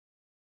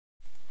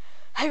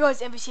Hey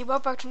guys, MVC,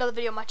 welcome back to another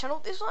video on my channel.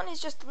 This one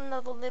is just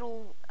another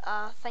little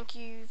thank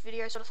you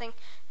video sort of thing.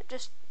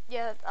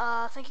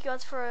 Thank you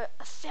guys for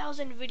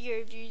 1,000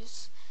 video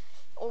views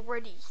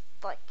already.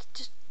 Like,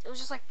 it was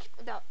just like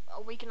about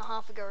a week and a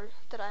half ago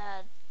that I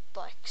had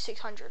like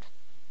 600.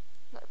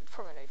 No,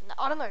 probably not even that.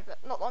 I don't know, but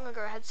not long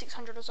ago I had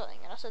 600 or something,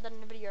 and I said that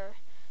in a video,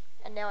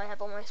 and now I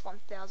have almost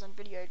 1,000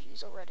 video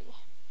views already.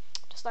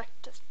 Just like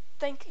to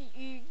thank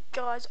you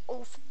guys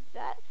all for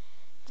that.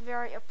 It's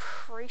very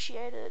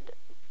appreciated.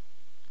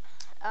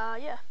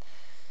 Yeah,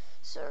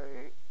 so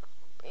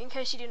in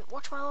case you didn't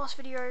watch my last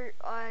video,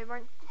 I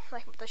won't,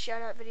 like the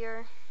shout out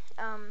video,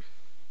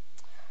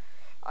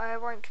 I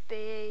won't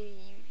be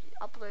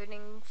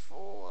uploading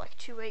for like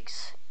 2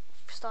 weeks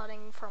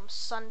starting from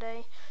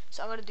Sunday,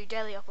 so I'm going to do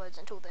daily uploads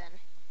until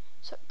then,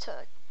 so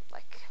to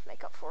like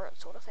make up for it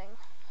sort of thing.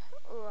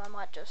 Or I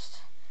might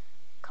just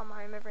come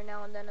home every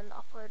now and then and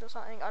upload or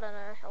something, I don't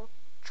know, I'll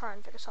try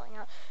and figure something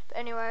out. But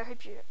anyway, I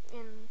hope you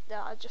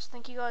I just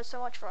thank you guys so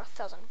much for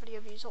 1,000 video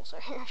views also.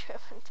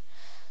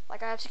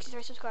 Like, I have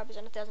 63 subscribers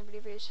and 1,000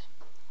 video views,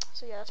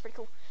 so yeah, that's pretty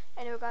cool.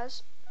 Anyway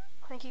guys,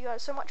 thank you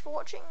guys so much for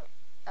watching.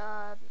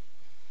 I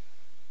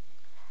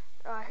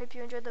hope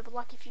you enjoyed. Leave a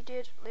like if you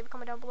did, leave a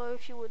comment down below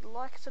if you would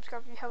like,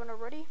 subscribe if you haven't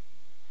already,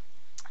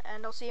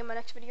 and I'll see you in my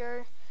next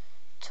video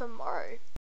tomorrow.